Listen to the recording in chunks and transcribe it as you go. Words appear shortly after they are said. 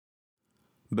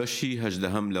بەشی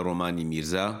هەژدەهەم لە ڕۆمانی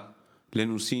میرزا لە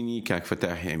نووسینی کاک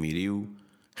فەتاح ئەمیری و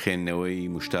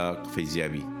خوێندنەوەی مشتاق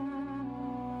فەیزیابی.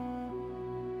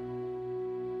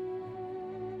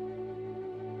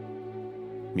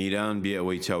 میران بێ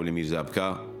ئەوەی چاو لە میرزا بکە.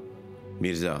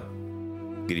 میرزا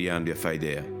گریان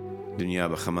بێفایدەیە، دنیا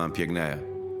بە خەمان پێک نایە،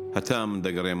 هەتا من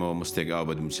دەگەڕێمەوە مستێک ئاو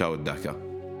بە دمچاوت داکە.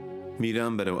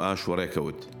 میران بەرەو ئاش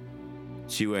وەڕێکەوت،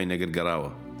 چی وای نەگر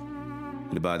گەڕاوە،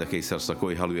 لبادەکەی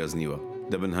سەرسەکۆی هەڵوێزنیوە،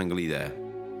 دەبن هەنگڵیدایە.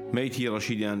 مەیتی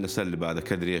ڕەشیدیان لەسەر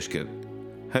لبادەکە درێژ کرد،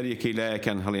 هەر یەکەی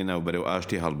لایەکان هەڵێنا و بەرەو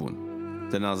ئاشتی هەڵبوون،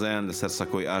 دەنازایان لەسەر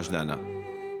سەکۆی ئاشدانا،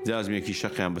 جازمێکی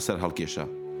شەقیان بەسەر هەڵکێشا.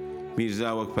 میرزا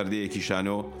وەک پەردەیەکی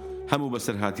شانۆ هەموو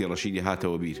بەسەرهاتی ڕەشیدی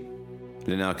هاتەوە بیر،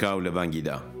 لە ناکاو لە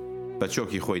بانگیدا بە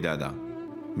چۆکی خۆی دادا.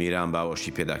 میران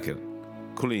باوەشی پێدا کرد،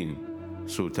 کوڵین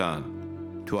سووتان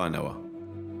توانەوە.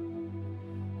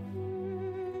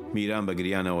 میران بە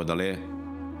گریانەوە دەڵێ،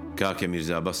 کاکە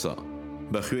میرزا بەسە،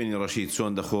 بە خوێنی ڕەشید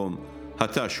چۆن دەخۆم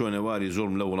هەتا شوێنەواری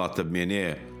زۆرم لە وڵاتە بمێنێ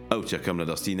ئەو چەکەم لە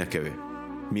دەستی نەکەوێ.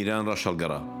 میران ڕەش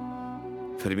هەڵگەڕا،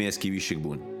 فرمێسکی ویشک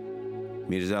بوون.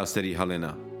 میرزا سەری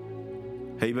هەڵێنا.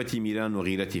 هەیبەتی میران و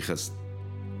غیرەتی خست،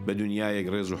 بە دنیایەک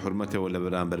ڕێز و حورمەتەوە لە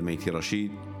بەرامبەر مەیتی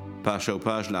ڕەشید پاشە و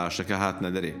پاش لە ئاشەکە هاتنە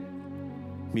دەرێ.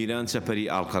 میران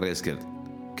چەپەری ئاڵقە ڕێز کرد،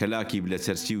 کەلاکی بلە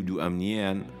چەرسی و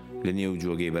دووهەمییان لە نێو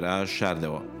جۆگەی بەراش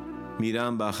شاردەوە.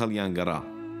 میران باخەڵیان گەڕا،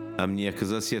 ئەمنیە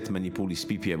کزە سێتمەنی پولی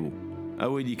سپی پێبوو،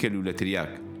 ئەوەی دیکە لولە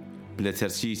تریاک بلە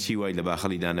چەرسی چی وای لە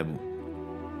باخەڵیدا نەبوو.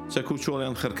 چەک و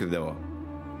چۆڵیان خڕ کردەوە،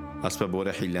 ئەسپە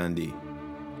بۆرە حیلاندی.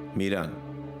 میران،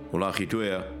 وڵاخی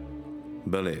تۆیە؟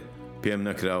 بەڵێ، پێم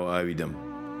نەکراوە ئاوی دەم.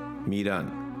 میران،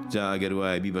 جا ئەگەر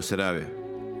وایە بی بەسەراوێ.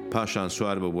 پاشان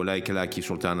سوار بە بۆ لای کەلاکی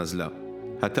سوڵتانەزلا،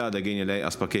 هەتا دەگەینە لای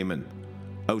ئەسپەکەی من،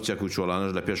 ئەو چەک و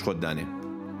چۆڵانەش لە پێش خۆت دانێ.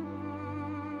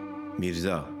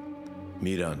 میرزا،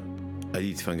 میران،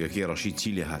 ئەدی تفەنگەکەی ڕەشید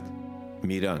چی لێ هات؟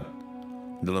 میران،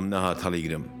 دڵم نەهات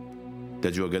هەڵیگرم،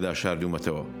 دەجۆگەدا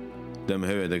شاردوومەتەوە،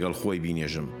 دەمهەوێ دەگەڵ خۆی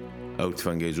بینێژم، ئەو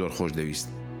تفەنگەی زۆر خۆش دەویست.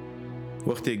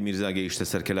 وەختێک میرزا گەیشتە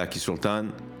سەر کەلاکی سوڵتان،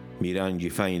 میران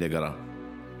گیفانی دەگەڕا،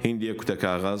 هیندێک کوتە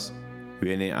کاغەز،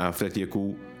 وێنەی ئافرەتێک و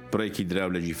بڕێکی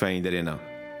دراو لە جیفانی دەرێنا.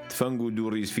 تفەنگ و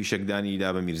دوو ڕیز فیشەکدانی دا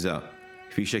بە میرزا،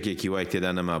 فیشەکێکی وای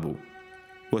تێدا نەما بوو.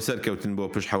 وەسەر کەوتن بۆ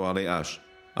پشت حەواڵەی ئاش،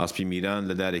 ئاسپی میران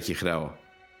لە دارێکی خراوە،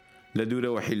 لە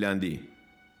دوورەوە حیلاندی.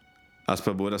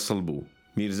 ئەسپە بۆرە سڵ بوو،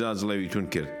 میرزا جڵەوی تون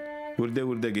کرد، وردە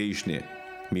وردە گەیشتنێ.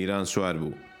 میران سوار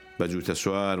بوو، بە جووتە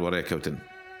سوار وەڕێکەوتن.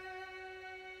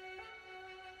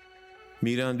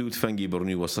 میران دوو تفەنگی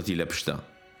بڕنی وەسەتی لە پشتە،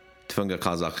 تفەنگە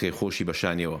قازاقەکەی خۆشی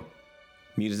بەشانیەوە.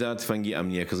 میرزا تفەنگی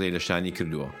ئەمنیە کزەی لە شانی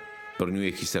کردووە،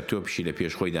 بڕنوویەکی سەرتۆپشی لە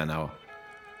پێش خۆی داناوە.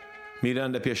 میران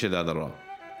لە پێشێدا دەڕۆ،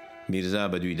 میرزا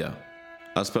بەدوویدا،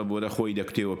 ئەسپە بۆرە خۆی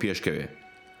دەکوتێەوە پێشکەوێ،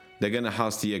 دەگەنە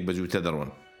حاستی یەک بە جووتە دەڕۆن.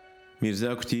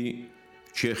 میرزا کوتی،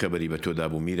 چێ خەبەری بە تۆدا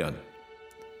بوو میران؟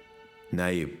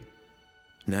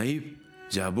 نایب،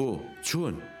 جابۆ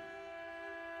چۆن؟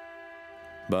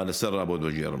 با لەسەر ڕابۆ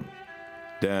دۆژێڕم،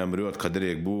 دامرۆت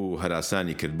قەدرێک بوو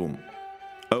هەراسانی کردبووم،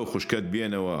 ئەو خوشکەت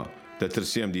بێنەوە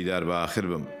دەترسێم دیدار بە ئاخر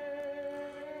بم.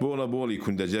 بۆڵە بۆڵی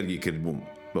کوندەجەرگی کردبووم،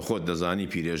 بە خۆت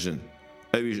دەزانی پیرێژن،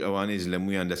 ئەویش ئەوانەیز لە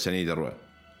مویان لە چەنەی دەڕوە،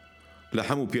 لە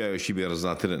هەموو پیاوێکی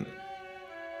بێڕزاترن.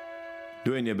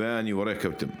 دوێنێ بەیانی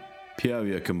وەڕێکەوتم،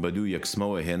 پیاوێکم بە دوو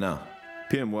یەکسمەوە هێنا،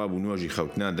 پێم وابوو نۆژی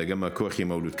خەوتنان دەگەمە کۆخی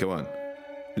مەولودکەوان،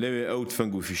 لەوێ ئەو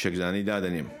تفەنگ و فیشەکدانی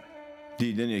دادەنێم،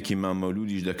 دیدنێکی مام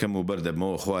مەولودیش دەکەم و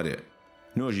بەردەبمەوە خوارێ،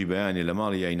 نۆژی بەیانی لە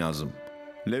ماڵی یای نازم،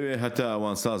 لەوێ هەتا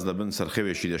ئەوان ساز دەبن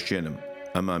سەرخەوێشی دەشێنم.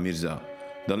 ئەما میرزا،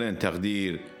 دەڵێن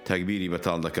تەقدیر تەکبیری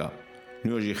بەتاڵ دەکا،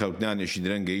 نۆژی خەوتنانێکی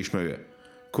درەنگ گەیشتمەوێ،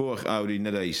 کۆخ ئاوری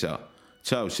نەدایسا،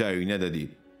 چاو چاوی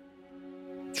نەدەدی،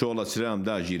 چۆڵە چرام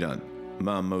داگیران،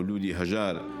 مام مەولودی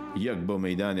هەژار یەک بۆ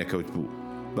مەیدانێک کەوت بوو،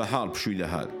 بە حاڵ پشووی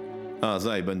دەهات،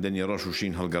 ئازای بەندەنی ڕەش و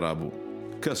شین هەڵگەڕا بوو،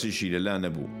 کەسیشی لەلا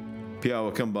نەبوو.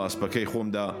 پیاوەکەم بە ئاسپەکەی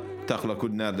خۆمدا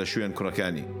تەقلەکوت ناردە شوێن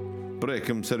کوڕەکانی،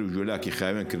 بڕێکم سەر و جۆلاکی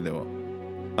خاوێن کردەوە،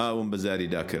 ئاوم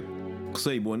بەزاریدا کرد،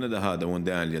 قسەی بۆ نەدەهات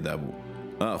ئەوەندەیان لێدا بوو،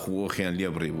 ئاخ و ئۆخیان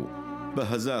لێبڕی بوو، بە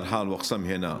هەزار حاڵ وە قسەم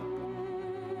هێنا.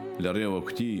 لە ڕێوە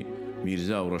کوتی،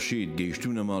 میرزا و ڕەشید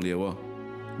گەیشتونە ماڵیەوە؟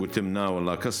 گوتم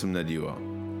ناوەڵا کەسم نەدیوە،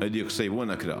 ئەدی قسەی بۆ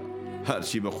نەکرا،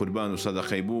 هەرچی بە قوربان و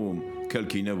سەدەقەی بووم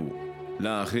کەلکی نەبوو.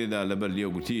 لە ئاخرێدا لەبەر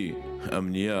لێو گوتی،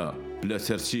 ئەمنیە لە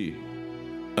سەرچی،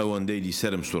 ئەوەندەی دی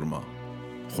سرم سوورما،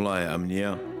 خوڵایە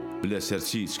ئەمنیە لە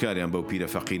سەرچی چکاریان بەو پیرە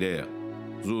فەقیرەیە.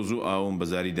 زوو ئاوم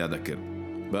بەزاری دادەکرد،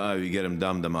 بە ئاوی گەرم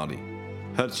دام دەماڵی،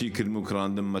 هەرچی کردم و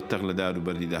کڕاندم مەتەق لە دار و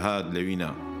بەردی دەهات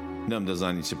لەوینا، نەم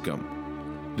دەزانی چ بکەم.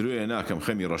 درۆیە ناکەم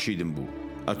خەمی ڕەشیدم بوو،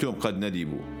 ئەتۆم قەت نەدی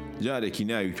بوو، جارێکی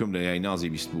ناوی تۆم لە یای نازی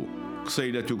بیست بوو،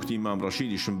 قسەی لە توکتی مام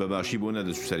ڕەشیدیشم بە باشی بۆ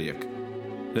نەدەچوو سەرێک.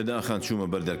 لە داخان چوومە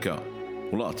بەردەرکە،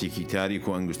 وڵاتێکی تاریک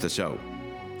و ئەنگوستە چاو.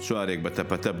 سوارێک بە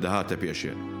تەپەتەپ دەهاتە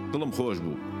پێشێ. دڵم خۆش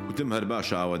بوو، وتم هەر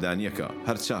باشە ئاوەدانیەکە،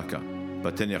 هەر چاکە، بە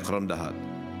تەنێ قڕم دەهات.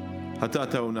 هەتا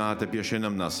تاو ناهاتە پێشێ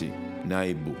نەمناسی،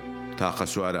 نایب بوو، تاقە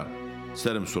سوارە،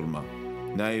 سەرم سوڕما.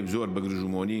 نایب زۆر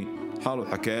بەگرژومۆنی حاڵ و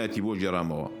حەکایەتی بۆ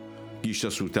گێڕامەوە. گیشتە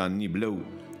سووتانی بلە و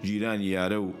جیرانی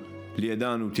یارە و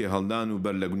لێدان و تێهەڵدان و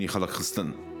بەر لە گونی خەڵک خستن.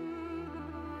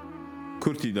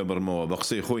 کورتی دەبڕمەوە بە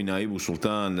قسەی خۆی نایب و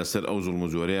سوڵتان لەسەر ئەو زوڵم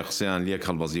و زۆرەیە قسەیان لێک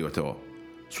هەڵبەزیوەتەوە.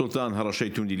 سوڵتان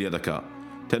هەڕەشەی توندی لێ دەکا،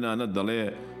 تەنانەت دەڵێ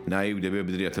نایب دەبێ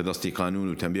بدرێتە دەستی قانون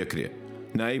و تەنبیەکرێ.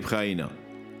 نایب خاینە.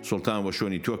 سوڵتان بە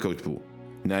شۆنی تۆ کەوت بوو،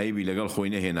 نایبی لەگەڵ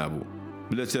خۆی نەهێنا بوو.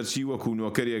 بلە چەرچی وەکو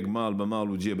نۆکەرێک ماڵ بە ماڵ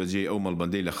و جێبەجێ ئەو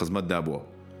مەڵبەندەی لە خزمەتدا بووە.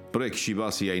 بڕێکیشی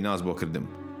باسی یایناز بۆ کردم،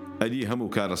 ئەدی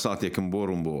هەموو کارەساتێکم بۆ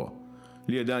ڕوون بووە.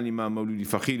 لێدانی مام مەولودی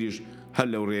فەقیریش هەر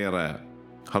لەو ڕێڕایە،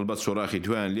 هەڵبەت سۆراخی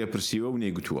دوایان لێ پرسیوە و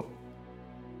نێگوتووە.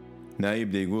 نایب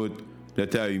دەیگوت لە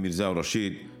تاوی میرزا و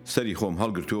ڕەشید سەری خۆم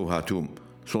هەڵگرتووە و هاتووم.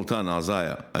 سوڵتان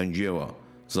ئازایە، ئەنجێوە،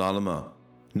 زاڵمە،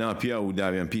 ناپیا و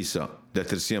داوێن پیسە،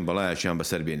 دەترسێن بەڵایەکیان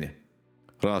بەسەر بێنێ.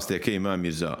 ڕاستێکەی مام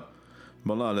میرزا،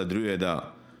 بەڵا لە درێدا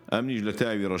ئەمنیش لە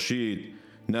تاوی ڕەشید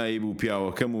نایب و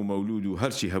پیاوەکەم و مەولود و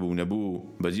هەرچی هەبوو نەبوو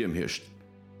بەجێم هێشت.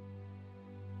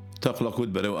 تەقلەقوت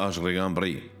بەرەو ئاش ڕێگان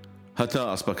بڕی، هەتا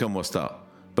ئەسپەکەم وەستا،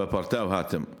 بە پەرتاو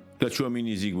هاتم، لە چۆمی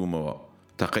نزیک بوومەوە.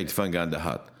 تەقەی تفەنگان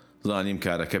دەهات، زانیم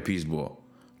کارەکە پیس بووە،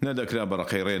 نەدەکرا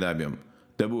بەڕقەی ڕێدا بێم،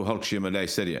 دەبوو هەڵکشێمە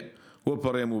لای سەرێ، وە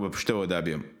پەڕێم و بە پشتەوەدا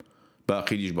بێم.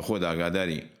 باقیریش بەخۆ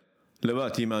داگاداری، لە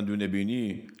باتی ماندوو نەبینی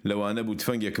لەوانە بوو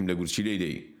تفەنگێکم لە گورچی لێی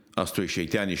دەی، ئەستۆی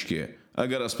شەیتانیشکێ،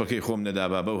 ئەگەر ئەسپەکەی خۆم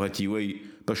نەدابا بەو هەتیوەی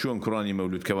بە شۆن کوڕانی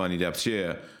مەولودکەوانی دابچێ،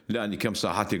 لانی کەم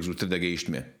ساحاتێک زووتر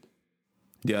دەگەیشتمێ.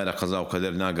 دیارە قەزا و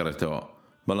قەدەر ناگەڕێتەوە،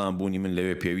 بەڵام بوونی من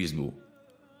لەوێ پێویست بوو.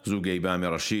 زووگەی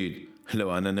بامی ڕەشید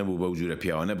لەوانە نەبوو بەو جورە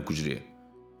پیاوانە بکوژرێ.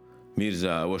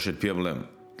 میرزا ئەوەشت پێ بڵێم،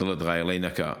 دڵت غایڵەی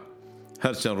نەکا،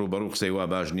 هەرچەند ڕوبەڕوو قسەی وا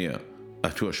باش نییە،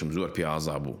 ئەتۆشم زۆر پێ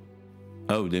ئازا بوو.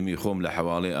 ئەو دەمی خۆم لە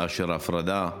حەواڵەی ئاشێرا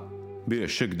فڕەدا بێ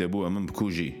شک دەبووە من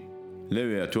بکوژی.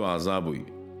 لەوێ تۆ ئازا بووی،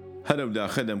 هەرەو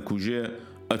داخە دەمکوژێ،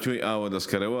 ئەتۆی ئاوە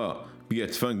دەستکەرەوە بێ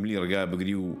تفەنگ ملی ڕگا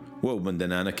بگری و وەو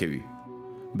بەندەنانەکەوی.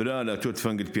 برا لە تۆ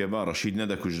تفەنگت پێبا ڕەشید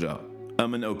نەدەکوژرا،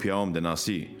 ئەمن ئەو پیاوەم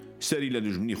دەناسی، سەری لە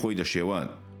دوژمنی خۆی دەشێوان.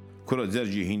 کوڕە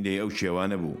جەرجی هیندەی ئەو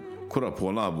شێوانە بوو، کوڕە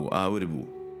پۆڵا بوو، ئاور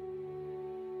بوو.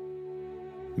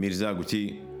 میرزا گوتی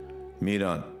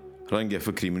میران، ڕەنگە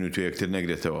فکری من و تۆ یەکتر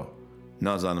نەگرێتەوە،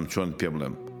 نازانم چۆن پێ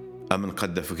بڵێم، ئەمن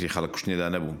قەت دە فکری خەڵک کوشتنێدا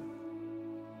نەبووم.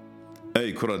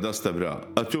 ئەی کوڕە دەستە برا،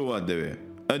 ئەتۆ وات دەوێ،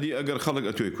 ئەدی ئەگەر خەڵک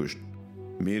ئەتۆی کوشت.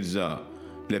 میرزا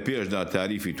لە پێشدا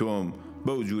تاریفی تۆم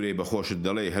بەو جوورەی بەخۆشت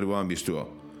دەڵێ هەروان بیستووە.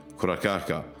 کوڕە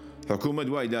کاکە، حکوومەت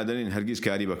وای دادەنین هەرگیز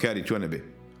کاری بەکاری تۆ نەبێ.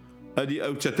 ئەدی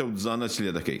ئەو چەتە و دزانە چ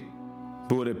لێ دەکەی؟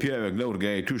 بۆرە پیاوێک لەو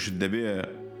ڕگای تووشت دەبێ،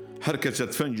 هەر کەسە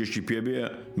تفەنجێکی پێبێ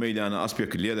مەیدانە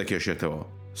ئەسپێک لێ دەکێشێتەوە،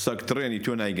 سەگ تڕێنی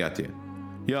تۆ نایگاتێ،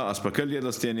 یا ئەسپەکە لێ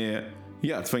دەستێنێ،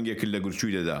 یا تفەنگێک لە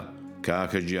گورچووی دەدا.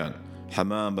 کاکە گیان،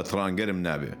 حەمان بە تڕانگەرم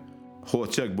نابێ،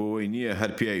 خۆچەک بۆەوەی نییە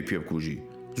هەر پیاوی پێ بکوژی،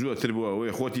 زووتر بووە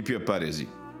ئەوەی خۆتی پێ پارێزی.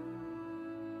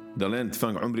 دەڵێن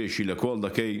تفەنگ عومرێکی لە کۆڵ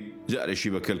دەکەی،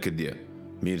 جارێکی بەکەل کردێ.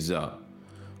 میرزا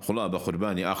خوڵا بە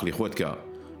قوربانی ئاخلی خۆت کە،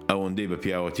 ئەوەندەی بە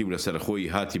پیاوەتی و لەسەر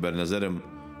خۆی هاتی بەرنەزەرم،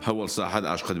 هەوڵ ساحەت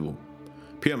عاشقت بووم.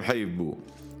 پێم حەیف بوو،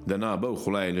 دەنا بەو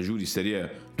خوڵای لە ژووری سەریە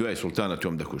دوای سوڵتانە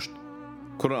تۆم دەکوشت.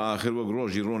 کوڕە ئاخر وەک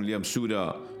ڕۆژی ڕۆن لێم سوورە،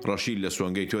 ڕەشید لە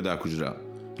سۆنگەی تۆدا کوژرا.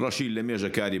 ڕەشید لە مێژە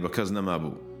کاری بە کەس نەما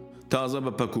بوو، تازە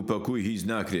بە پەک و پەکووی هیچ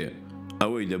ناکرێ،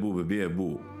 ئەوەی دەبوو ببێ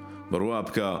بوو. بڕوا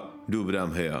بکە، دوو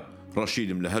برام هەیە،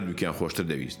 ڕەشیدم لە هەردووکیان خۆشتر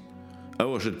دەویست.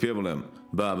 ئەوەشت پێ بڵێم،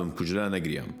 بابم کوژرا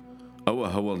نەگریام، ئەوە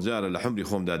هەوڵجارە لە حەمری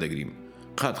خۆمدا دەگریم،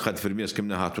 قەت فرمێسکم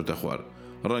نەهاتوتە خوار،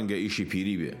 ڕەنگە ئیشی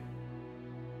پیری بێ.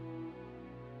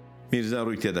 میرزا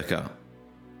ڕووی تێدەکا،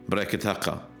 بڕێکت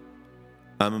حەقە،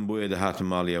 ئەمن بۆیە دەهاتم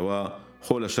ماڵیەوە،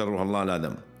 خۆ لە شەڕ و هەڵڵا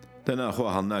لادەم، دەناخوا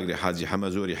هەڵناگرێ حاجی حەمە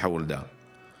زۆری حەوڵدا،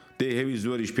 دەی هەوی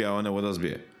زۆریش پیاوانە وەدەست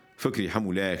بێ، فکری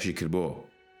هەموو لایەکشی کردبەوە.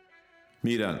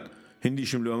 میران،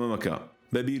 هندیشم لۆمە مەکە،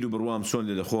 بەبیر و بڕوام سۆن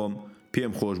لێ دەخۆم،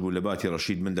 پێم خۆش بوو لە باتی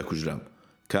ڕەشید من دەکوژرام،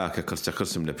 کاکە قرچە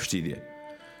قرسم لە پشتی دێ.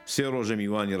 3 ڕۆژە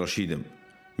میوانی ڕەشیدم،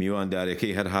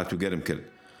 میواندارەکەی هەر هات و گەرم کرد،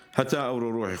 هەتا ئەوڕۆ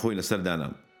ڕۆحی خۆی لەسەر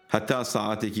دانام، هەتا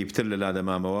ساعاتێکی پتر لە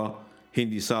لادەمامەوە،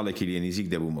 هندی ساڵێکی لێ نزیک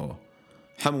دەبوومەوە.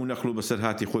 هەموو نەقل و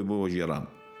بەسەرهاتی خۆی بۆ وەژێڕام،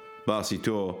 باسی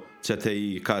تۆ،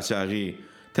 چەتەیی، قاچاغی،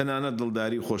 تەنانەت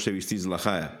دڵداری و خۆشەویستی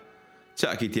زڵەخایە.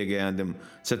 چاکی تێگەیاندم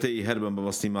چەتەیی هەر بەم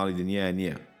بەبەستی ماڵی دنیا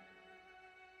نییە.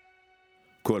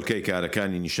 کۆلکەی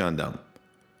کارەکانی نیشاندام،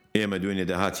 ئێمە دوێنێ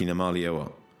داهاتینە ماڵی ئەوە،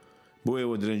 بۆ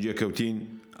ئێوە درەنجێ کەوتین،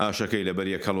 ئاشەکەی لەبەر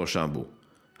یەک هەڵۆشان بوو،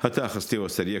 هەتا خستێەوە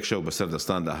سەر یەک شەو بەسەر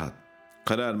دەستان داهات.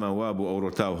 قەرارمان وا بوو ئەو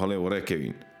ڕۆتا و هەڵێ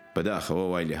وەڕێکەوین بەداخەوە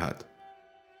وای لێ هات.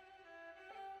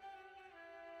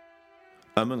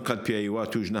 ئەمن قەت پیاوی وا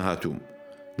توش نەهاتووم.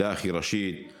 داخی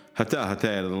ڕەشید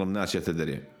هەتایە لە دڵم ناچێتە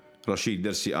دەرێ. ڕەشید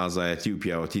دەرسی ئازایەتی و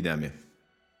پیاوەتی دامێ.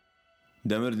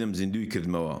 دەمردم زیندوی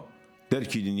کردمەوە.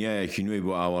 دەرکی دنیایەکی نوێی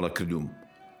بۆ ئاوەڵە کردوم.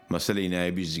 مەسەلەی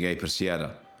نایبیش زگای پرسیارە.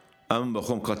 ئەم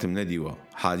بەخۆم قەتم نەدیوە.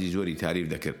 حاجی زۆری تاریف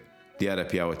دەکرد. دیارە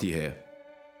پیاوەتی هەیە.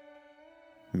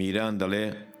 میران دەڵێ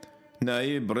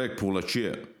نایب بڕێک پوڵە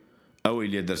چییە؟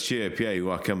 ئەوەی لێ دەرچێە پیاوی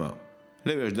واکەمە.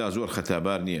 لەوێشدا زۆر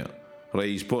خەتابار نییە.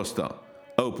 ڕئیس پۆستە.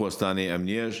 ئەو پۆستانەی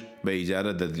ئەمنیەش بە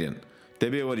ئیجارە دەدرێن.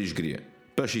 دەبێ وەریشگرێ.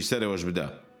 بەشی سەرەوەش بدە.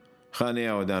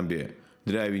 خانەیاوەدان بێ.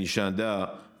 دراوی نیشاندا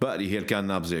باری هێلکان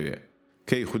نابزەوێ.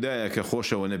 کەی خودایە کە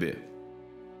خۆشەوە نەبێ.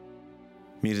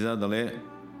 میرزا دەڵێ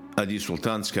ئەدی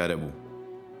سوڵتان چکارە بوو.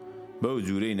 بەو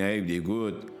جوورەی نایب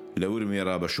دەیگوت لە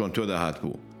ورمێرا بە شۆن تۆ داهات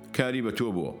بوو. کاری بە تۆ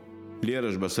بووە.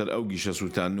 لێرەش بەسەر ئەو گیشە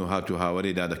سووتان و هات و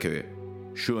هاوارەیەدا دەکەوێ.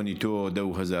 شۆنی تۆ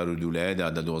 10,000 دولایەدا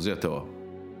دەدۆزێتەوە.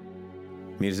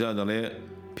 میرزا دەڵێ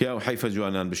پیا و حیفە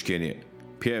جوانان بشکێنێ.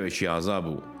 پیاوێکی ئازا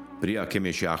بوو. بریا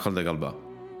کەمێکی عاقڵ دەگەڵ بە.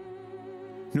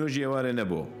 نوێژی ئێوارە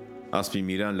نەبوو. ئاسپی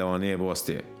میران لەوانەیە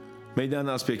بوەستێ. مەیدان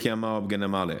ئاسپێکیان ماوە بگەنە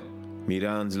ماڵێ.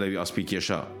 میران جلەوی ئاسپی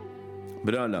کێشا.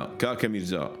 برالا کاکە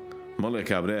میرزا مەڵێ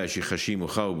کابرایەکی خەشیم و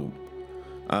خاو بوو.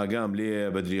 ئاگام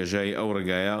لێ بە درێژەی ئەو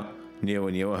ڕێگایە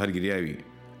نێوە هەرگریاوی.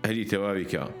 هەری تەواوی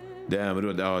کە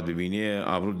دایمرۆ داوات ببینێ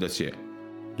ئابڕوت دەچێ.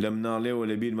 لە مناڵێەوە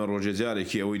لە بیرمە ڕۆژە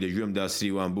جارێکی ئەوەی دەگوێمدا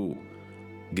سریوان بوو.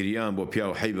 گریان بۆ پیا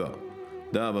و حیبە.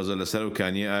 دابەزە لەسەر و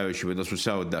کانیە ئاوێکی بەدەست و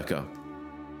ساوت داکە.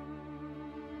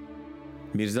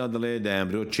 میرزا دڵێ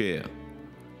دایمرۆ چێە؟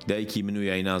 دایکی من و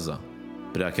یاینازە.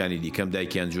 براکانی دیکەم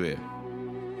دایکیان جوێ.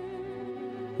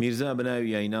 میرزا بەناوی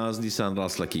یایناز دیسان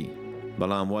ڕاستلەکی.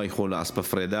 بەڵام وای خۆ لە ئەسپە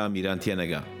فرێدا میران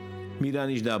تێنەگا.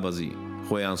 میرانیش دابەزی.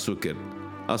 خۆیان سوو کرد.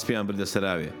 ئەسپیان بردە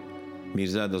سەراوێ.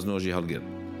 میرزا دەستنۆژی هەڵگرت.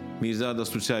 میرزا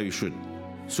دەست و چاوی شوت.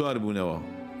 سوار بوونەوە.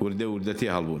 وردە تێ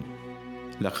هەڵبوون.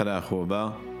 لە قەراخۆبا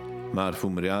مارف و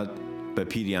مراد بە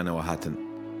پیریانەوە هاتن.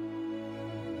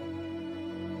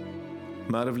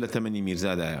 مارف لە تەمەنی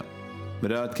میرزادایە.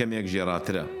 مراد کەمێک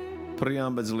ژێڕاترە.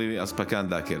 پڕیان بە جڵێوی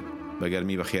ئەسپەکاندا کرد. بە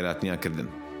گەرمی بە خێراتنیان کردن.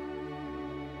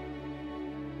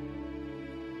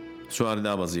 سوار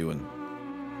دابەزیون.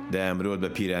 دایمرۆت بە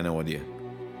پیرانەوە دێ.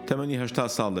 تەمەنی 80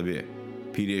 ساڵ دەبێ.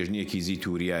 پیرێژنیەکی زی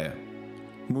تووریایە.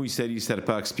 مووی سەری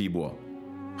سەرپاک سپی بووە.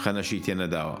 خەنەشی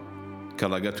تێنەداوە.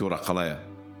 کەڵەگەت و ڕەقەڵەیە.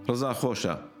 ڕزا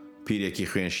خۆشە. پیرێکی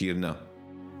خوێن شیرنە.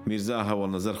 میرزا هەوڵ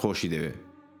نەزەر خۆشی دەوێ.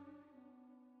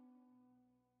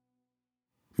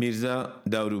 میرزا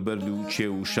داور و بەرد و چێ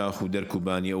و شاخ و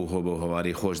دەرکوبانی ئەو هۆبە و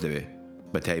هەوارەی خۆش دەوێ.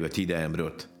 بە تایبەتی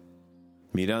دایمرۆت.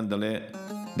 میران دەڵێ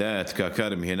دایەت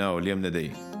کاکارم هێناوە لێم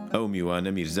نەدەی. ئەو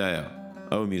میوانە میرزایە.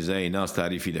 ئەو میرزای ناز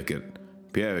تاریفی دەکرد.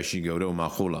 پیاوێکی گەورە و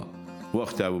ماخوڵە.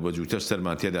 وەختا بوو بە جووتەش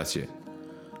سەرمان تێدا چێ.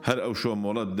 هەر ئەو شۆ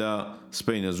مۆڵەتدا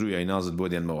سپەی نەزوو یاینازت بۆ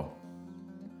دێنمەوە.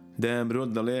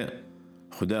 دایمرۆت دەڵێ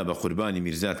خدا بە قوربانی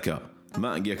میرزات کە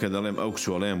مانگێکە دەڵێم ئەو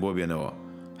کچۆڵەیان بۆ بێنەوە.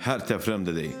 هەر تەفرەم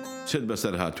دەدەی. چت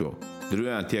بەسەر هاتووە.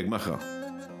 درویان تێک مەخە.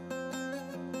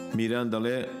 میران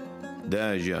دەڵێ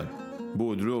داژیان بۆ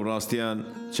درۆ و ڕاستیان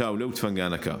چاو لەو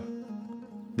تفەنگانەکە.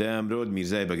 دایمرۆت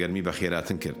میرزای بەگەرمی بە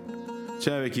خێراتن کرد.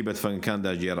 چاوێکی بە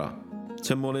تفەنگەکاندا گێڕا.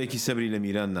 چەند مۆڵەیەکی سەبری لە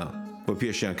میران نا بۆ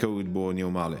پێشیان کەوت بۆ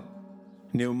نێوماڵێ.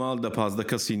 نێوماڵ دە 15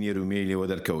 کەسی نێرومێی لێوە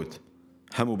دەرکەوت.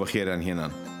 هەموو بە خێران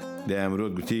هێنان.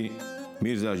 دایمرۆت گوتی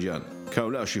میرزا ژیان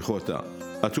کاولاشی خۆتە.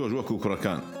 ئەتۆش وەکو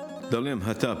کوڕەکان. دەڵێم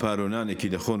هەتا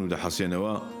پارۆنانێکی دەخۆن و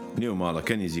دەحەسێنەوە نێو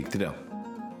ماڵەکە نزیکترە.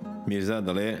 میرزا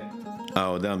دەڵێ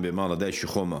ئاوادان بێ ماڵە دایشی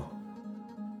خۆمە.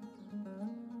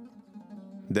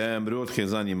 دایمرۆت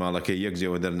خێزانی ماڵەکەی یەک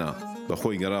جێوە دەرنا.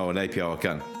 بەخۆی گەڕاوە لای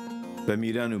پیاوەکان. بە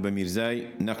میران و بە میرزای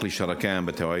نەقلی شەڕەکەیان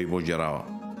بە تەواوی بۆ جێراوە.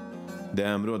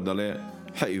 دایمرۆت دەڵێ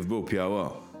حەیف بۆ پیاوە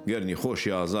گەرنی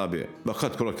خۆشی ئازابێ بە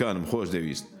قەت کوڕەکانم خۆش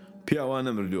دەویست. پیاوان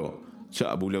نەمردووە.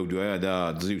 چابوو لەو دوایەدا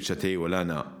دزی و چەتەی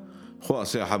وەلانە.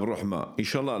 خواسێ حەب ڕحمە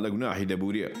ئیشەڵا لە گوناحی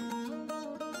دەبووریە.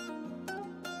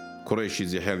 کوڕێکی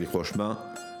زێحێڵی خۆشمە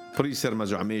پڕی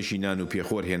سەرمەجەعمەیەشی نان و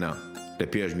پێخۆر هێنا. لە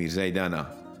پێش میرزای دانا.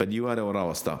 بە دیوارەوە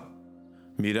ڕاوەستا.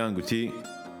 میران گوتی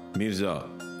میرزا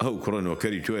ئەو کوڕە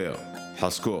نۆکەری تۆیە.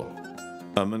 حەسکۆ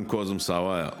ئەمن کۆزم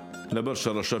ساوایە. لەبەر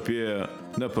شەڕەشە پێ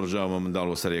نەپڕژاومە منداڵ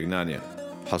وە سەرێک نانێ.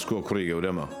 حەسکۆ کوڕی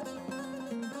گەورەمە.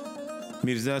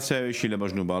 میرزا چاوێکی لە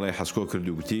بەژن و باڵای حەسکۆ کرد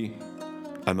و گوتی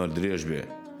ئەمە درێژ بێ.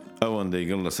 ئەوەندەی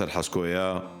گڵ لەسەر حەسکۆیە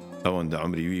ئەوەندە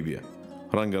عمری وی بێ.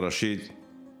 ڕەنگە ڕەشید.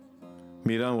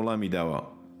 میران وەڵامی داوە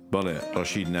بەڵێ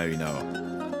ڕەشید ناوی ناوە.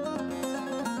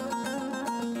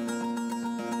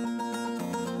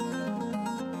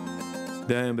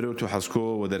 دایمرۆت و حەسکۆ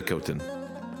وە دەرکەوتن.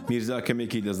 میرزا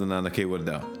کەمێکی دەستنانەکەی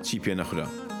وەردا، چی پێ نەخورا.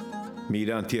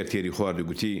 میران تێری خوارد و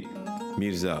گوتی: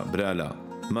 میرزا برالا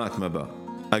مات مەبە،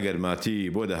 ئەگەر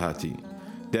ماتی بۆ دەهاتی،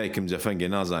 دایکم جەفەنگێ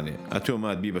نازانێ، ئەتۆ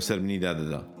ماتبی بەسەر منیدا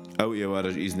دەدا، ئەو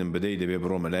ئێوارەش ئیزنم بدەی دەبێ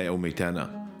بڕۆمە لای ئەو مەیتانە،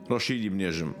 ڕەشیدی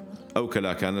بنێژم، ئەو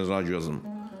کەلاکانە ڕاگوێزم،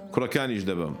 کوڕەکانیش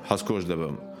دەبم، حەسکۆش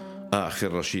دەبم.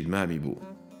 ئاخر ڕەشید مامی بوو.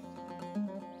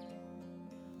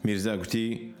 میرزا گوتی: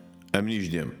 ئەمنیش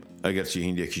دێم، ئەگەرچی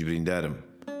هیندێکیش بریندارم.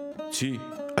 چی؟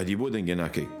 ئەدی بۆ دەنگێ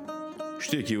ناکەی؟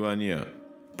 شتێکی وانییە،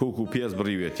 پووک و پێز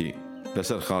بڕیوێتی،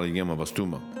 لەسەر خاڵی گەمە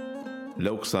بەستومە.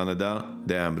 لەو قسانەدا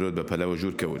دایانبرۆت بە پەلەوە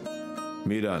ژوور کەوت: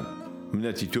 میران،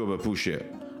 منەتی تۆ بە پووشێ،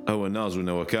 ئەوە ناز و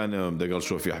نەوەکانم دەگەڵ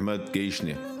شۆفی ئەحمەد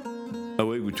گەیشتنێ.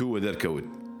 ئەوەی گوتووە دەرکەوت.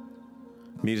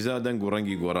 میرزا دەنگ و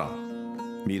ڕەنگی گۆڕا.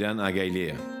 میران ئاگای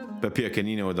لێیە، بە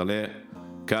پێکەنینەوە دەڵێ: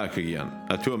 کاکەگیان،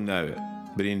 ئەتۆم ناوێ،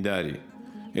 برینداری،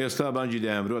 ئێستا بانگی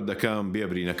دایانبرۆت دەکەم بێ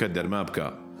برینەکەت دەرما بکە،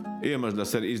 ئێمەش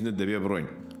لەسەر ئیزنت دەبێ بڕۆین،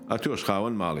 ئەتۆش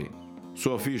خاوەن ماڵی،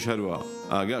 سۆفیش هەروە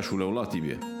ئاگاش و لە وڵاتی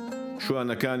بێ،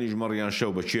 شوانەکانیش مەڕیان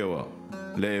شەو بەچێوە،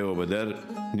 لە ئێوە بەدەر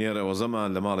نێرەوە زەمان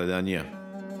لە ماڵێدا نییە.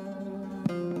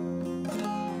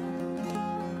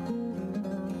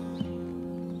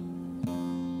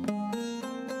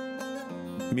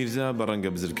 میرزا بە ڕەنگە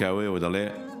بزرکاوەیەوە دەڵێ: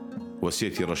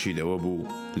 وەسیەتی ڕەشیدەوە بوو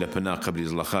لە پنا قەبری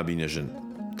زڵەخا بینێژن،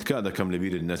 تکا دەکەم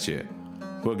لەبیرت نەچێ،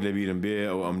 وەک لەبیرم بێ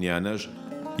ئەو ئەمنیانەش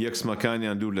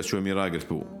یەکسمەکانیان دوور لە شوێمی ڕاگرت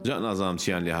بوو، جا نازام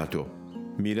چیان لێ هاتۆ.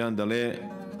 میران دەڵێ: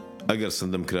 ئەگەر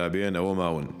سندم کرابێن ئەوە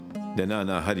ماون،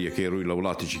 دەنانا هەر یەکەی ڕووی لە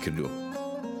وڵاتێکی کردو.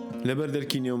 لەبەر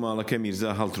دەرکی نێو ماڵەکە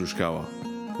میرزا هەڵتروشکاوە،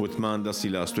 وتمان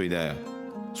دەستی لە ئەستۆیدایە،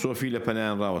 سۆفی لە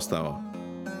پەنایان ڕاوەستاوە.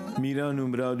 میران و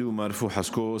مراد و مەرف و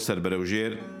حەسکۆ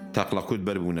سەربەرەوژێر تەقلەقوت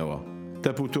بەربوونەوە،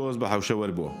 تەپ و تۆز بە حەوشە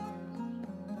وەربووە.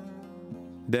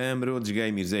 دایانبرۆت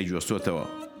جگای میرزای گوێستۆتەوە،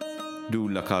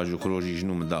 دوو لە قاژ و کرۆژی ژن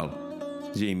و منداڵ،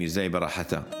 جێی میرزای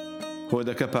بەڕەحەتە،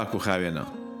 هۆدەکە پاک و خاوێنە،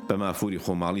 بە مافوری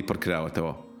خۆماڵی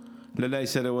پڕکراوەتەوە، لە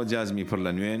لای سەرەوە جازمی پڕ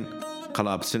لە نوێن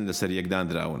قەڵابچن لەسەر یەکدان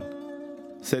دراون،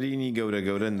 سەرینی گەورە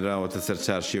گەورە نراوەتە سەر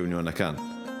چارشێ و نوێنەکان،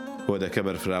 هۆدەکە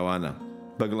بەرفراوانە،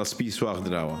 بە گڵەسپی سواغ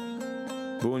دراوە،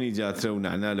 بۆنی جاترە و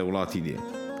نعنا لە وڵاتی دێ،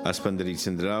 ئەسپەندەری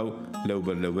چندراو لەو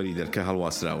بەرلەوبەری دەرکە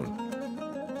هەڵواسراون.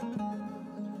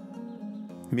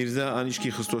 میرزا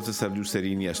ئانیشکی خستۆتە سەردوو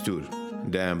سەرینی ئەستور،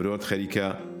 دایانبرۆت خەریکە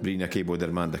برینەکەی بۆ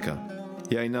دەرمان دەکا،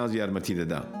 یای ناز یارمەتی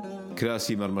دەدا.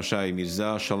 کراسی مەرمەشای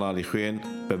میرزا شەڵاڵی خوێن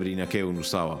بە برینەکەی و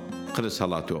نووساوە، قرس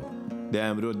هەڵاتۆ.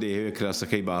 دایانبرۆت دەیەوێت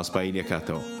کراسەکەی بە ئاسپایی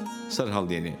لێکاتەوە، سەر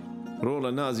هەڵدێنێ،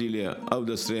 ڕۆڵە نازی لێ، ئەو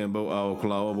دەسرێن بەو ئاوە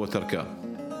کوڵاوە بۆ تەرکە.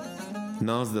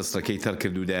 ناز دەستەکەی تەر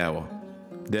کرد و دایەوە.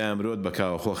 دایانبرۆت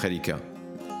بەکاوەخۆ خەریکە،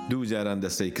 دوو جاران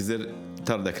دەستەی کزر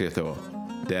تەر دەکرێتەوە.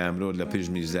 دایانبرۆت لە پشت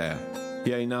میرزایە،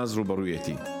 یای ناز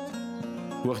ڕوبەڕوویەتی.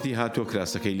 وەختی هاتۆ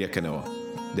کراسەکەی لێکەنەوە،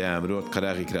 دایانبرۆت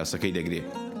قەراغی کراسەکەی دەگرێ،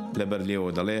 لەبەر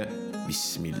لێوە دەڵێ: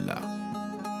 بیسمیللا.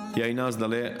 یای ناز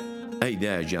دەڵێ: ئەی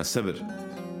دایە گیان سەبر.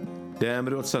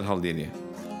 دایانبرۆت سەر هەڵدێنێ،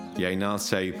 یای ناز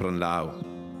چاوی پڕن لە ئاو،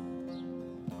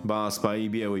 بە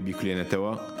ئاسپایی بێ ئەوەی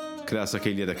بیکولێنێتەوە،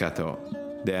 کراسەکەی لێ دەکاتەوە.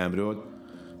 دایانبرۆت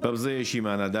بە بزەیەشی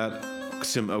مانەدار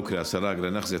قسم ئەو کراسە ڕاگرە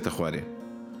نەخزێتە خوارێ.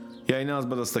 یای ناز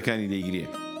بەدەستەکانی دەیگرێ،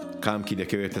 قامکی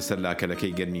دەکەوێتە سەر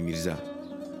لاکەلەکەی گەرمی میرزا،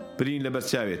 برین لە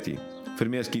بەرچاوێتی،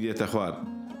 فرمێسکی دێتە خوار،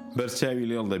 بەرچاوی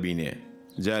لێڵ دەبینێ،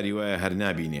 جاری وایە هەر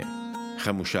نابینێ،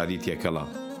 خەم و شادی تێکەڵا،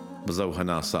 بزە و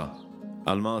هەناسا،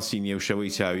 ئەلماسی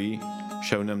نێوشەوەی چاوی،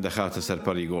 شەونەم دەخاتە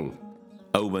سەرپەڕی گوڵ،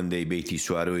 ئەو بەندەی بەیتی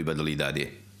سوارەوەی بەدڵی دادێ.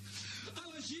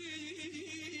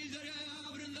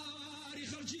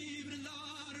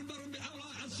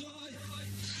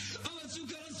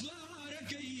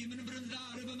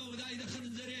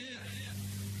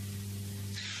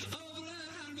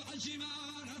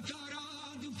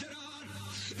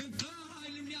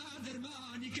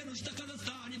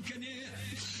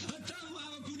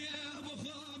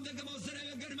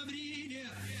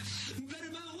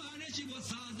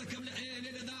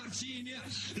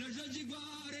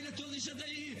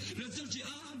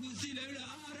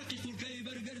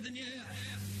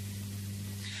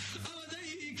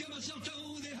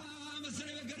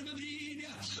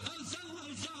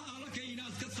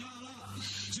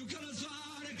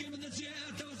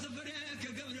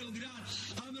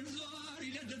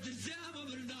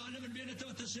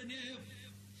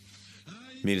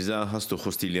 میرزا هەست و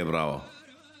خوستی لێبراوە،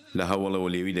 لە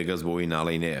هەوڵەوە لێوی دەگەست بۆەوەی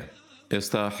ناڵەی نەیە،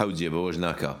 ئێستا حەوت جێبەوەش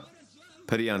ناکە.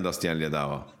 پەریان دەستیان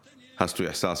لێداوە، هەست و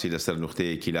ئیحساسی لەسەر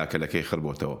نوختەیەکی لاکەلەکەی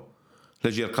خڕبۆتەوە، لە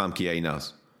ژێر قامکی یای ناز،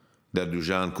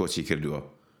 دەردوژان کۆچی کردووە،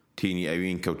 تینی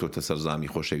ئەوین کەوتۆتە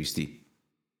سەرزامی خۆشەویستی.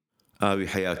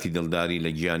 ئاوی حەیاتی دڵداری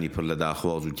لە گیانی پڕ لە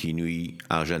داخواز و تینووی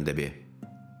ئاژەن دەبێ،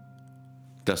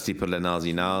 دەستی پڕ لە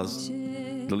نازی ناز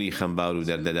دڵی خەمبار و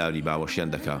دەردەداری باوەشیان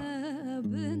دەکا.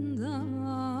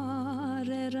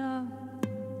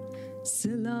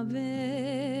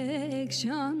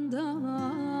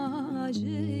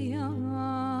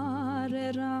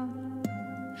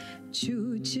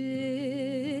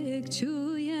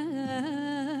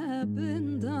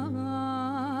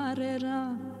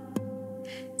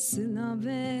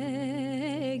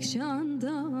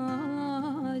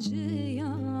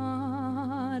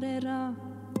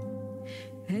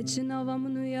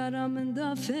 Çınavamın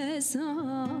yaramında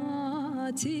fesati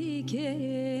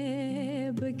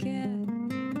kebke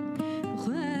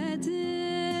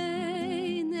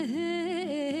Xwedin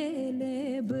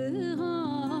hele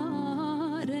bihare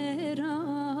ra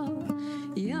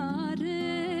Yare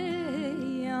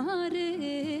yare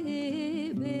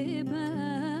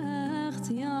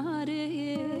bebext yare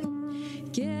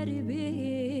Gerbe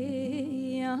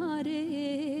yare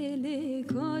le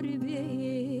korbe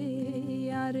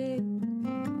yare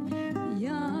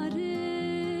yare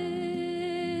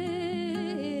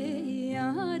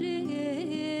yare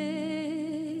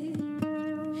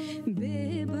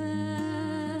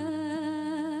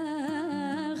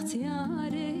bebext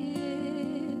yare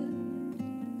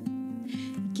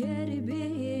gerbe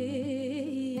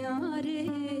yare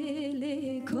le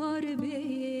korbe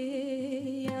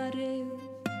yare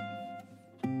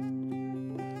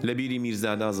لەبیری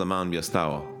میرزادا زەمان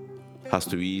وێستاوە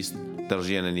هەستوویست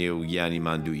دەڕژێنە نێو گیانی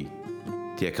ماندووی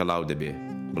تێکەڵاو دەبێ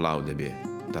بڵاو دەبێ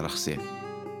دەرەخسێ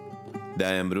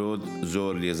دایەمرۆد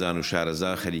زۆر لێزان و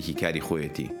شارەزا خەریکی کاری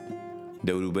خۆیەتی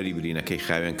دەوروبەری برینەکەی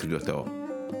خاوێن کردوێتەوە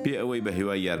پێ ئەوەی بە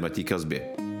هیوای یارمەتی کەس بێ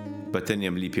بەتەنێ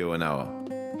ملی پێوە ناوە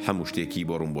هەموو شتێکی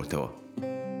بۆ ڕوون بۆتەوە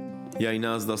یای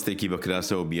ناز دەستێکی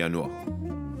بەکراسەوە بیانووە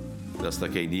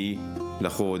دەستەکەی دی لە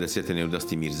خۆوە دەسێتە نێو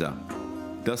دەستی میرزا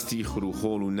دەستی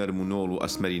خروخۆڵ و نەرم و نۆڵ و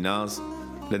ئەسمەری ناز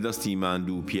لە دەستی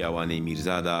ماندوو پیاوانەی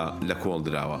میرزادا لە کۆڵ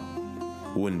دراوە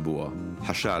ون بووە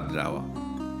حەشار دراوە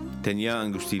تەنیا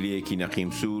ئەنگوشتیلەیەکی نەقیم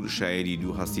سوور شایری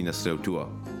دوو هەستی نەسرەوتووە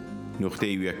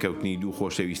نوختەی وێککەوتنی دوو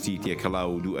خۆشەویستی تێکەڵاو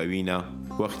و دوو ئەوینە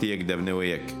وەختێک دەبنەوە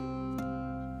یەک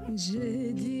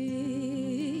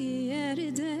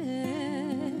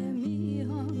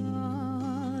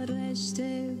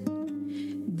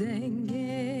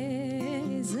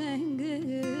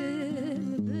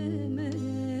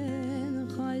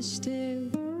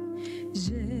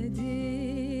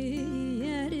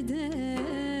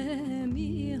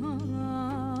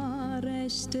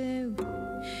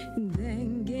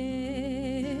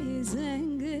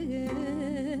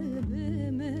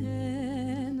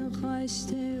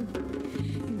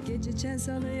Gece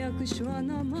çensalı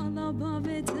yakışvana malaba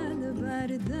ve telber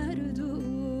derdu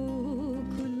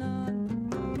kular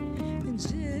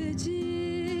Cici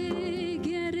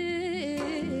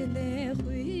gerele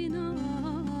huyna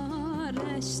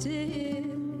reşte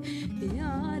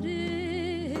Yare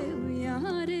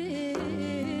yare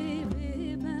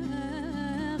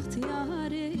bebext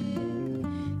yare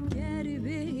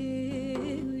Gerbe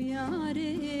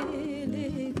yare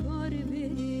le korbe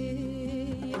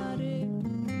yare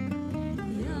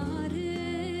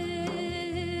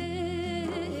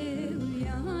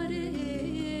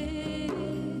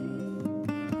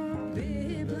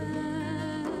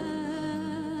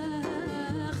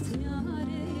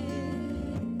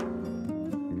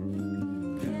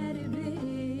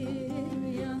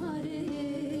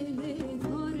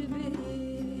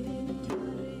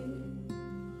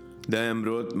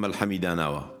دایەمرۆد مەلحەمی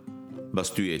داناوە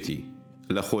بەستوویەتی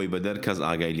لە خۆی بەدەر کەس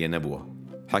ئاگای لێ نەبووە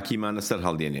حەکیمانە سەر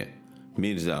هەڵدێنێ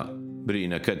میرزا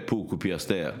برینەکەت پووک و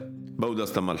پیاستەیە بەو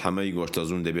دەستە مەلحەمەی گۆشتە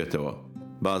زوون دەبێتەوە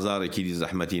بازارێکی دی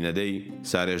زەحمەتی نەدەی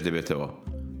سارێش دەبێتەوە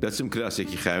دەچم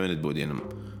کراسێکی خاوێنت بۆ دێنم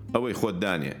ئەوەی خۆت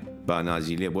دانێ با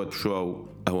نازی لێ بۆت پشوە و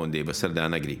ئەوەندەی بەسەردا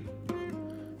نەگری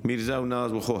میرزا و ناز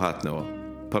بۆ خۆ هاتنەوە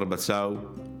پڕ بە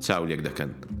چاو لێک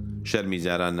دەکەن شەرمی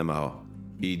جاران نەماوە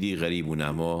ئیدی غەریب و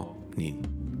نامۆ نین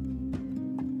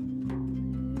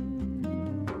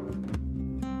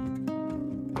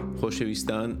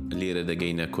خۆشەویستان لێرە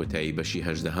دەگەینە کۆتایی بەشی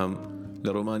 18 لە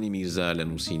ڕۆمانی میرزا لە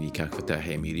نووسینی کاک فەتاح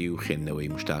ئەمیری و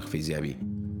خوێندنەوەی مشتاق فەیزیابی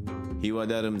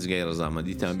هیوادارم جگای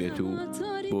ڕەزامەندیتان بێت و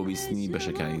بۆ بیستنی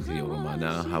بەشەکانی تری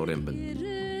ڕۆمانە هاوڕێم بن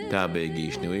تا بە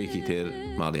گەیشتنەوەیەکی تر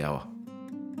ماڵیاوە